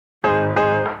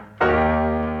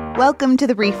Welcome to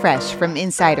The Refresh from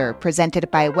Insider, presented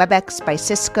by WebEx by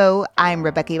Cisco. I'm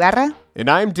Rebecca Ibarra. And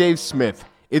I'm Dave Smith.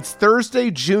 It's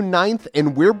Thursday, June 9th,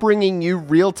 and we're bringing you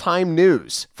real-time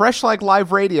news. Fresh like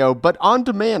live radio, but on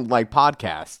demand like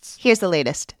podcasts. Here's the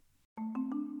latest.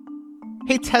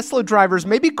 Hey, Tesla drivers,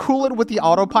 maybe cool it with the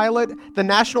Autopilot. The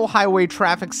National Highway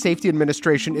Traffic Safety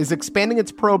Administration is expanding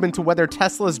its probe into whether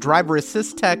Tesla's driver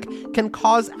assist tech can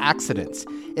cause accidents.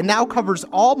 It now covers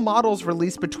all models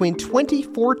released between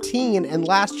 2014 and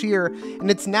last year,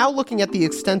 and it's now looking at the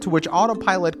extent to which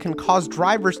Autopilot can cause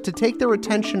drivers to take their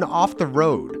attention off the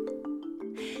road.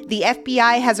 The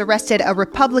FBI has arrested a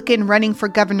Republican running for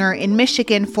governor in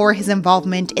Michigan for his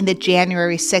involvement in the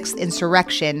January 6th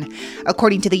insurrection,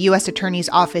 according to the U.S. Attorney's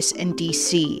Office in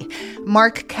D.C.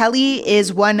 Mark Kelly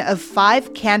is one of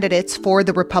 5 candidates for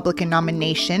the Republican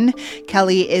nomination.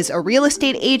 Kelly is a real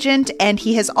estate agent, and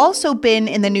he has also been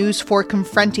in the news for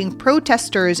confronting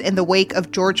protesters in the wake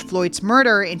of George Floyd's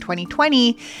murder in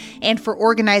 2020 and for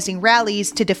organizing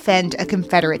rallies to defend a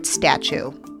Confederate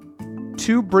statue.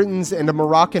 2 Britons and a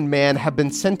Moroccan man have been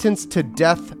sentenced to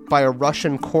death by a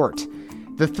Russian court.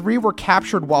 The 3 were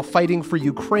captured while fighting for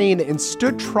Ukraine and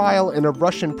stood trial in a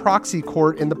Russian proxy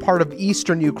court in the part of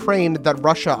eastern Ukraine that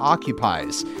Russia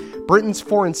occupies. Britain's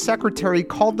foreign secretary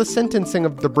called the sentencing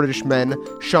of the British men,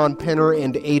 Sean Penner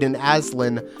and Aidan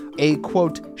Aslin, a,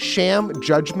 quote, sham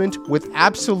judgment with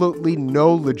absolutely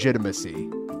no legitimacy.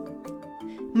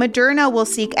 Moderna will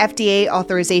seek FDA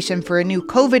authorization for a new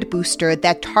COVID booster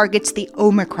that targets the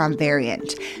Omicron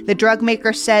variant. The drug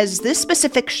maker says this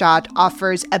specific shot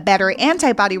offers a better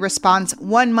antibody response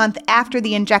 1 month after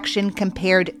the injection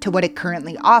compared to what it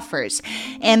currently offers.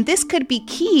 And this could be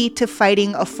key to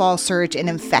fighting a fall surge in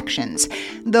infections,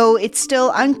 though it's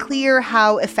still unclear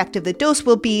how effective the dose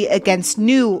will be against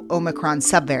new Omicron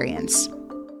subvariants.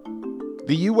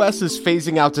 The U.S. is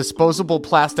phasing out disposable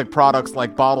plastic products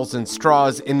like bottles and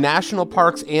straws in national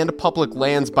parks and public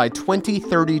lands by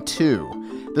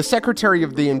 2032. The Secretary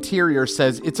of the Interior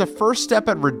says it's a first step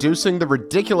at reducing the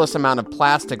ridiculous amount of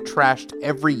plastic trashed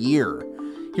every year.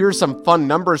 Here are some fun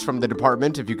numbers from the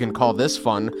department, if you can call this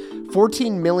fun.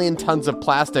 14 million tons of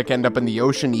plastic end up in the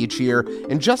ocean each year,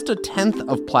 and just a tenth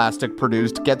of plastic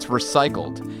produced gets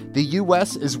recycled. The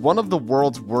U.S. is one of the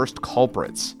world's worst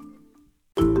culprits.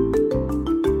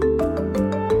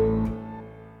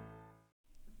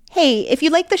 Hey, if you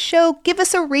like the show, give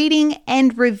us a rating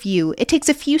and review. It takes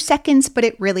a few seconds, but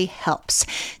it really helps.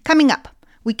 Coming up,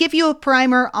 we give you a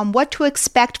primer on what to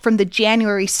expect from the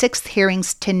January 6th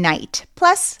hearings tonight.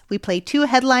 Plus, we play 2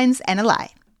 headlines and a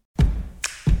lie.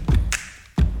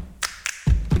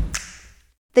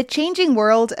 The changing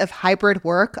world of hybrid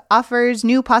work offers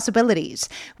new possibilities.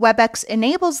 WebEx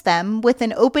enables them with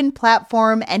an open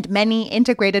platform and many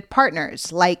integrated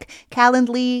partners like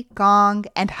Calendly, Gong,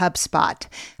 and HubSpot.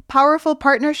 Powerful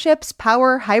partnerships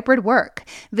power hybrid work.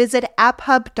 Visit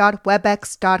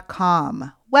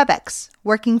apphub.webex.com. WebEx,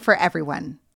 working for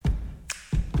everyone.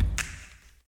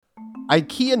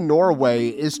 IKEA Norway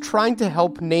is trying to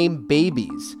help name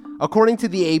babies. According to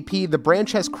the AP, the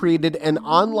branch has created an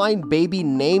online baby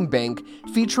name bank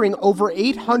featuring over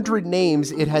 800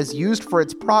 names it has used for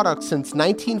its products since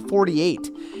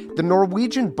 1948. The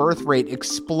Norwegian birth rate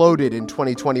exploded in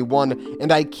 2021,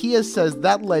 and IKEA says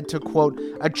that led to, quote,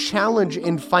 a challenge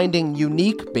in finding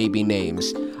unique baby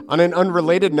names. On an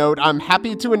unrelated note, I'm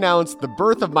happy to announce the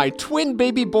birth of my twin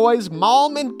baby boys,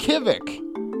 Malm and Kivik.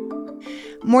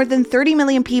 More than 30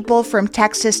 million people from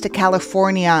Texas to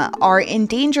California are in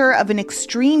danger of an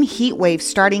extreme heat wave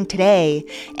starting today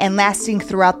and lasting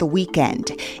throughout the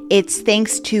weekend. It's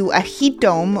thanks to a heat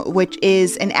dome, which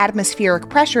is an atmospheric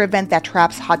pressure event that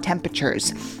traps hot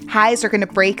temperatures. Highs are going to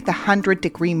break the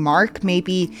 100-degree mark,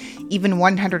 maybe even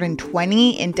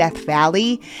 120 in Death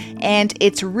Valley, and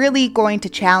it's really going to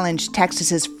challenge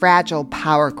Texas's fragile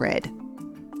power grid.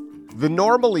 The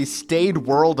normally staid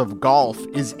world of golf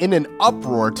is in an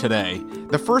uproar today.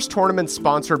 The first tournament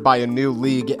sponsored by a new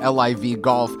league, LIV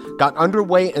Golf, got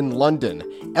underway in London.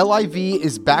 LIV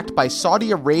is backed by Saudi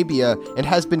Arabia and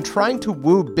has been trying to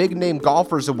woo big-name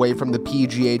golfers away from the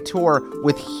PGA Tour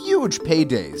with huge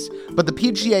paydays. But the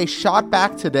PGA shot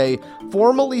back today,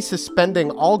 formally suspending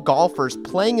all golfers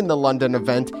playing in the London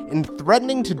event and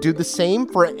threatening to do the same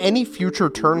for any future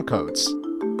turncoats.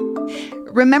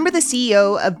 Remember the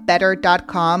CEO of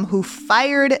Better.com who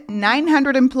fired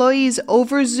 900 employees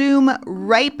over Zoom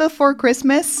right before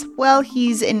Christmas? Well,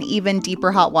 he's in even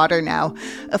deeper hot water now.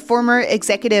 A former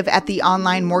executive at the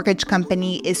online mortgage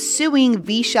company is suing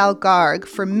Vishal Garg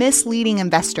for misleading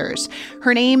investors.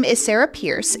 Her name is Sarah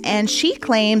Pierce, and she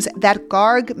claims that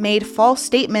Garg made false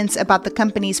statements about the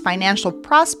company's financial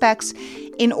prospects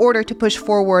in order to push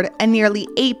forward a nearly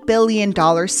 $8 billion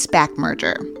SPAC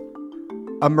merger.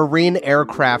 A Marine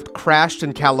aircraft crashed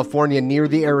in California near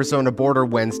the Arizona border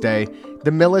Wednesday.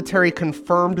 The military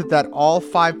confirmed that all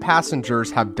 5 passengers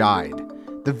have died.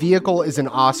 The vehicle is an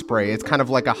Osprey. It's kind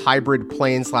of like a hybrid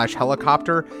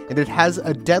plane/helicopter, and it has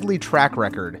a deadly track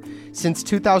record. Since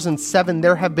 2007,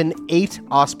 there have been 8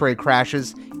 Osprey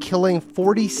crashes, killing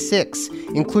 46,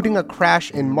 including a crash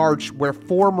in March where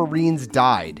 4 Marines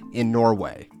died in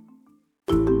Norway.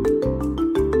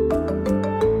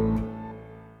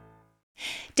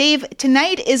 Dave,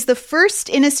 tonight is the first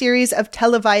in a series of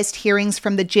televised hearings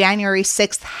from the January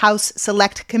 6th House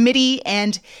Select Committee,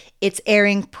 and it's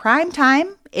airing prime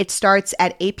time. It starts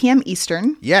at 8 p.m.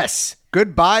 Eastern. Yes.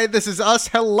 Goodbye, This Is Us.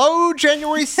 Hello,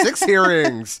 January 6th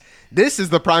hearings. This is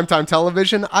the primetime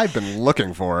television I've been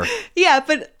looking for. Yeah,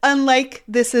 but unlike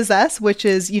This Is Us, which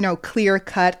is,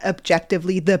 clear-cut,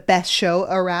 objectively the best show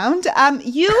around,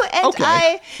 you and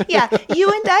I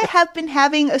have been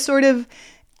having a sort of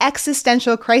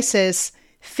existential crisis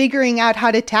figuring out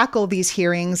how to tackle these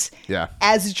hearings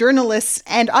as journalists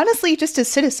and honestly just as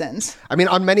citizens. I mean,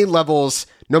 on many levels,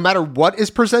 no matter what is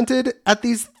presented at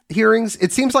these hearings,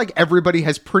 it seems like everybody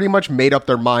has pretty much made up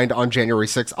their mind on January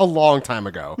 6th a long time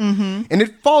ago. Mm-hmm. And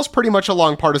it falls pretty much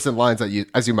along partisan lines,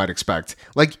 as you might expect.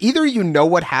 Like, either you know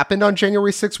what happened on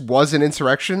January 6th was an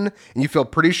insurrection, and you feel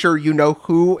pretty sure you know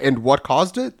who and what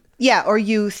caused it. Yeah, or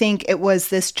you think it was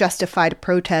this justified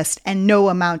protest and no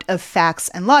amount of facts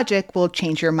and logic will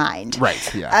change your mind.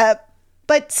 Right, yeah.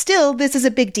 But still, this is a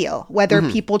big deal, whether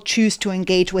people choose to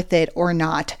engage with it or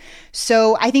not.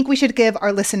 So I think we should give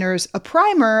our listeners a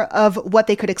primer of what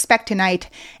they could expect tonight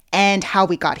and how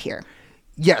we got here.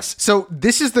 Yes, so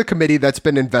this is the committee that's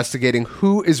been investigating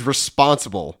who is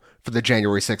responsible for the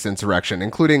January 6th insurrection,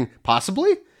 including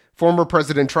possibly former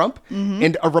President Trump. Mm-hmm.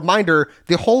 And a reminder,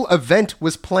 the whole event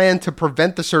was planned to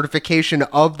prevent the certification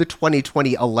of the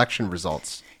 2020 election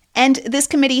results. And this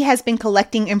committee has been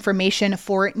collecting information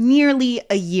for nearly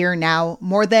a year now,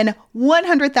 more than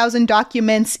 100,000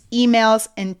 documents, emails,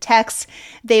 and texts.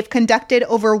 They've conducted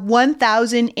over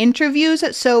 1,000 interviews.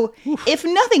 So if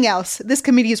nothing else, this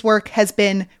committee's work has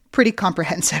been pretty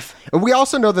comprehensive. We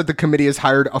also know that the committee has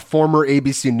hired a former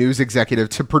ABC News executive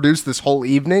to produce this whole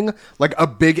evening, like a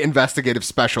big investigative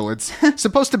special. It's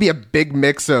supposed to be a big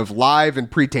mix of live and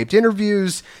pre-taped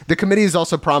interviews. The committee has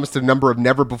also promised a number of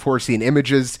never-before-seen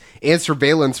images and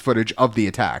surveillance footage of the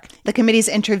attack. The committee's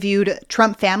interviewed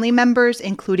Trump family members,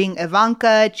 including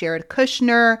Ivanka, Jared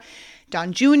Kushner,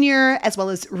 Don Jr., as well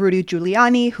as Rudy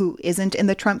Giuliani, who isn't in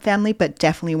the Trump family, but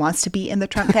definitely wants to be in the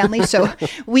Trump family. So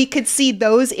we could see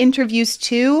those interviews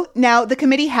too. Now, the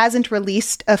committee hasn't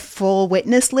released a full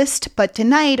witness list, but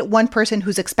tonight, one person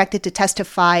who's expected to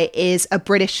testify is a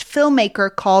British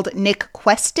filmmaker called Nick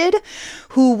Quested,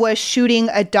 who was shooting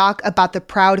a doc about the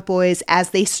Proud Boys as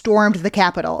they stormed the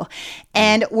Capitol.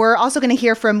 And we're also going to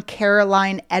hear from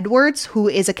Caroline Edwards, who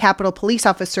is a Capitol police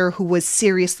officer who was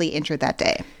seriously injured that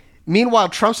day. Meanwhile,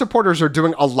 Trump supporters are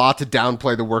doing a lot to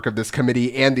downplay the work of this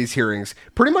committee and these hearings.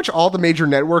 Pretty much all the major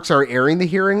networks are airing the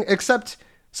hearing, except,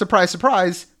 surprise,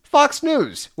 surprise, Fox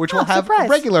News, which will have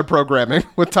regular programming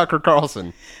with Tucker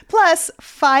Carlson. Plus,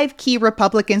 5 key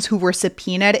Republicans who were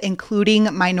subpoenaed,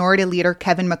 including Minority Leader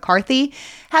Kevin McCarthy,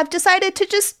 have decided to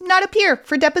just not appear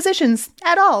for depositions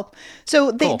at all.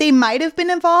 So they might have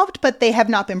been involved, but they have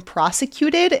not been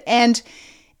prosecuted. And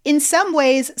in some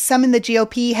ways, some in the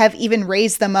GOP have even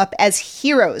raised them up as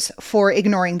heroes for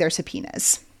ignoring their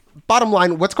subpoenas. Bottom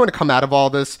line, what's going to come out of all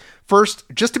this? First,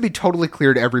 just to be totally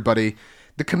clear to everybody,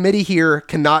 the committee here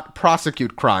cannot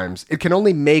prosecute crimes. It can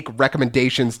only make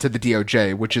recommendations to the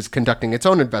DOJ, which is conducting its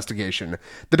own investigation.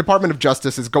 The Department of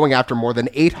Justice is going after more than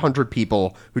 800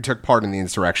 people who took part in the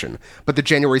insurrection. But the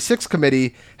January 6th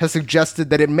committee has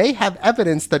suggested that it may have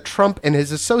evidence that Trump and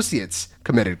his associates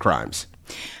committed crimes.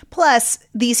 Plus,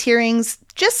 these hearings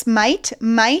just might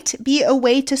be a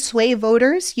way to sway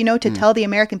voters, to tell the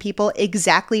American people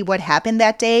exactly what happened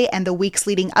that day and the weeks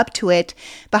leading up to it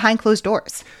behind closed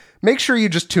doors. Make sure you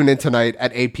just tune in tonight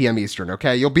at 8 p.m. Eastern,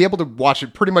 okay? You'll be able to watch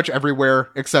it pretty much everywhere,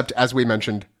 except, as we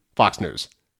mentioned, Fox News.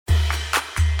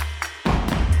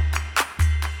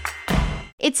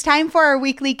 It's time for our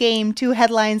weekly game, 2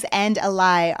 Headlines and a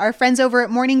Lie. Our friends over at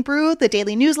Morning Brew, the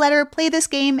daily newsletter, play this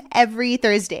game every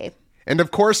Thursday. And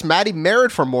of course, Maddie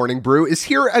Merritt from Morning Brew is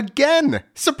here again,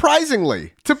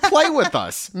 surprisingly, to play with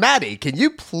us. Maddie, can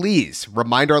you please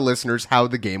remind our listeners how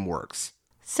the game works?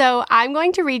 So I'm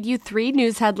going to read you 3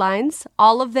 news headlines.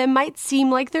 All of them might seem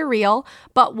like they're real,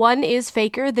 but one is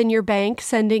faker than your bank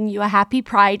sending you a happy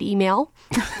Pride email.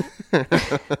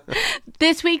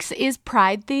 This week's is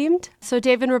Pride themed. So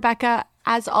Dave and Rebecca,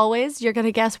 As always, you're going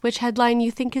to guess which headline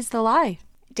you think is the lie.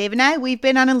 Dave and I, we've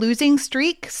been on a losing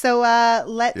streak, so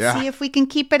let's see if we can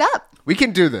keep it up. We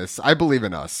can do this. I believe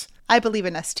in us. I believe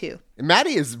in us, too.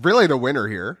 Maddie is really the winner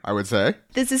here, I would say.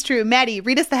 This is true. Maddie,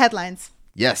 read us the headlines.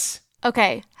 Yes.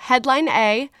 Okay, headline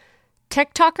A,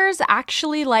 TikTokers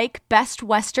actually like Best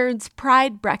Western's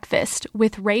Pride Breakfast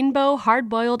with rainbow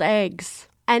hard-boiled eggs.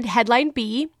 And headline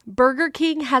B, Burger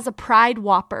King has a Pride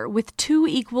Whopper with 2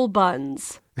 equal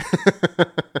buns.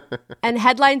 And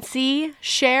headline C,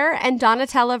 Cher and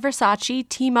Donatella Versace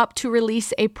team up to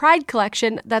release a Pride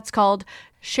collection that's called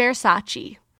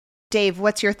Chersace. Dave,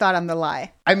 what's your thought on the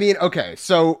lie? I mean, okay,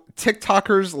 so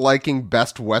TikTokers liking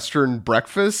Best Western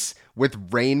breakfasts with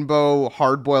rainbow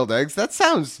hard-boiled eggs, that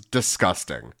sounds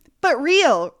disgusting. But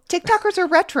real. TikTokers are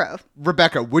retro.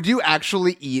 Rebecca, would you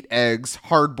actually eat eggs,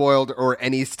 hard-boiled or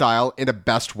any style, in a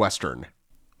Best Western?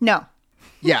 No.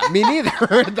 Yeah, me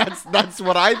neither. That's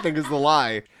what I think is the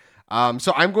lie.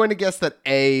 So I'm going to guess that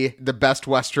A, the Best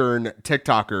Western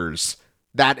TikTokers,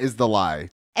 that is the lie.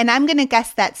 And I'm going to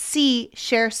guess that C,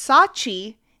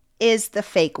 Chersace, is the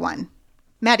fake one.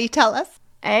 Maddie, tell us.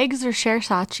 Eggs or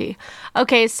Chersace?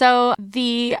 Okay, so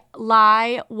the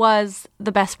lie was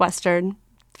the Best Western.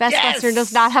 Best Western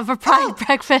does not have a Pride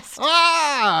breakfast.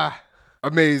 Ah!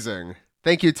 Amazing.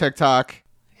 Thank you, TikTok.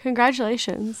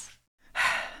 Congratulations.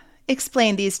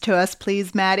 Explain these to us,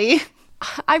 please, Maddie.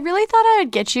 I really thought I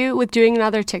would get you with doing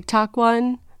another TikTok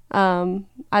one.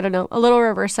 I don't know, a little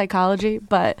reverse psychology,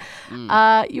 but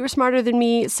you were smarter than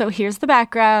me. So here's the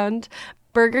background.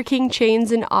 Burger King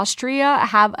chains in Austria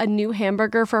have a new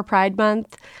hamburger for Pride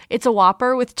Month. It's a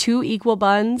Whopper with 2 equal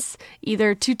buns,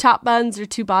 either 2 top buns or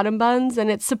 2 bottom buns, and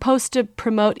it's supposed to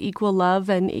promote equal love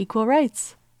and equal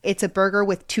rights. It's a burger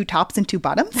with 2 tops and 2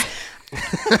 bottoms?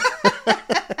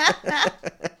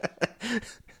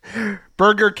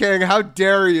 Burger King, how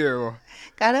dare you?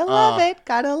 Gotta love it.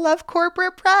 Gotta love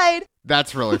corporate pride.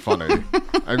 That's really funny.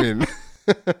 I mean...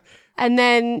 And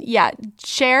then,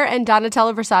 Cher and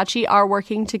Donatella Versace are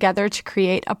working together to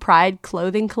create a Pride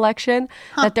clothing collection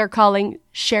that they're calling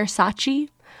Chersace.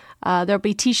 There'll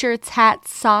be t-shirts,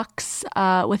 hats, socks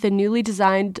with a newly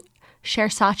designed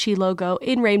Chersace logo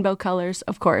in rainbow colors,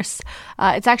 of course.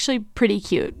 It's actually pretty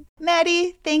cute.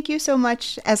 Maddie, thank you so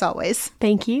much, as always.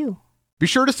 Thank you. Be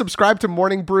sure to subscribe to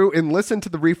Morning Brew and listen to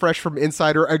the Refresh from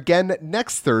Insider again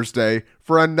next Thursday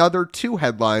for another 2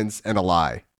 headlines and a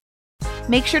lie.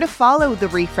 Make sure to follow The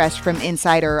Refresh from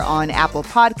Insider on Apple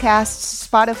Podcasts,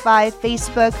 Spotify,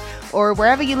 Facebook, or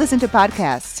wherever you listen to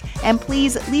podcasts. And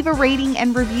please leave a rating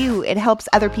and review. It helps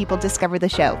other people discover the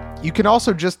show. You can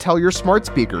also just tell your smart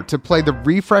speaker to play the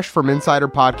Refresh from Insider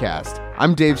podcast.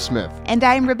 I'm Dave Smith. And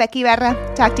I'm Rebecca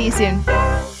Ibarra. Talk to you soon.